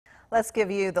Let's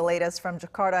give you the latest from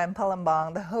Jakarta and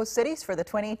Palembang, the host cities for the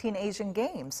 2018 Asian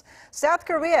Games. South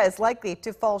Korea is likely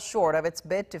to fall short of its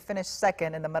bid to finish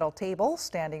second in the medal table,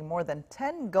 standing more than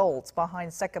 10 golds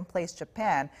behind second-place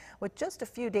Japan, with just a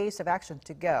few days of action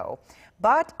to go.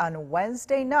 But on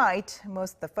Wednesday night,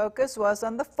 most of the focus was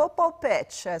on the football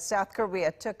pitch as South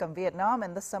Korea took on Vietnam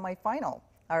in the semifinal.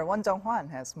 Our Jung-hwan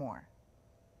has more.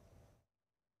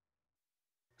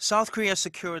 South Korea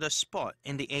secured a spot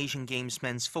in the Asian Games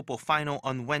men's football final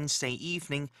on Wednesday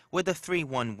evening with a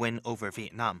 3-1 win over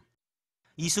Vietnam.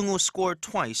 Seung-woo scored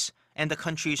twice, and the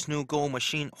country's new goal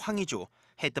machine Hwang Ui-jo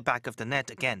hit the back of the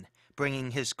net again, bringing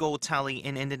his goal tally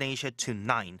in Indonesia to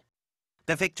 9.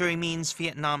 The victory means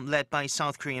Vietnam, led by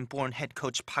South Korean-born head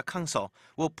coach Park Hang-seo,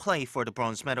 will play for the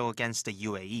bronze medal against the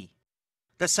UAE.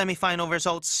 The semi-final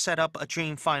results set up a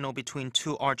dream final between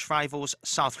two arch-rivals,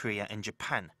 South Korea and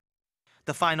Japan.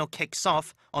 The final kicks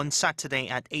off on Saturday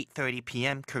at 8:30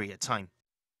 p.m. Korea time.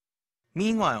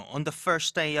 Meanwhile, on the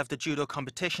first day of the judo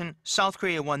competition, South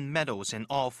Korea won medals in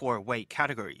all 4 weight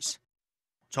categories.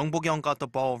 Jung got the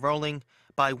ball rolling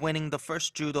by winning the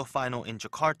first judo final in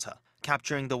Jakarta,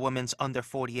 capturing the women's under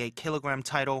 48 kg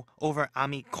title over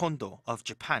Ami Kondo of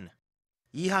Japan.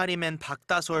 Lee Ha-rim and Park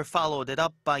Da-sol followed it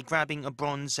up by grabbing a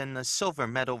bronze and a silver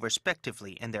medal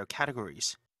respectively in their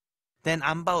categories. Then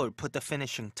An Baul put the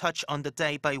finishing touch on the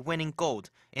day by winning gold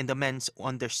in the men's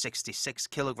under 66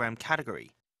 kg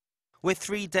category. With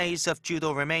 3 days of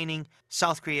judo remaining,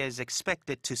 South Korea is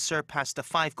expected to surpass the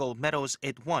 5 gold medals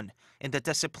it won in the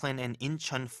discipline in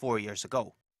Incheon 4 years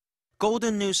ago.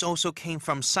 Golden news also came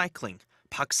from cycling.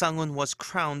 Park Sang-won was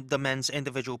crowned the men's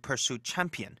individual pursuit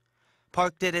champion.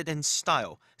 Park did it in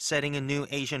style, setting a new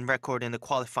Asian record in the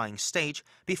qualifying stage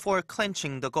before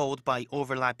clinching the gold by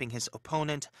overlapping his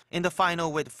opponent in the final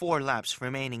with 4 laps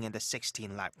remaining in the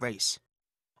 16-lap race.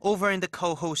 Over in the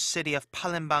co-host city of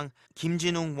Palembang, Kim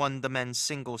Jin-woong won the men's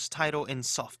singles title in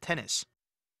soft tennis.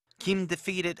 Kim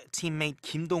defeated teammate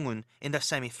Kim Dong-un in the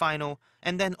semi-final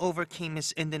and then overcame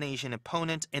his Indonesian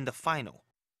opponent in the final.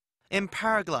 In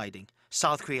paragliding,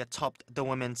 South Korea topped the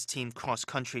women's team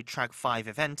cross-country track 5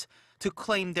 event to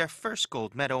claim their first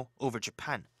gold medal over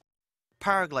Japan.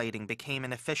 Paragliding became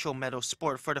an official medal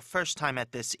sport for the first time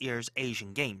at this year's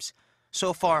Asian Games.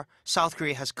 So far, South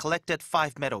Korea has collected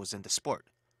 5 medals in the sport.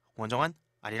 Jung-hwan,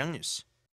 Arirang News.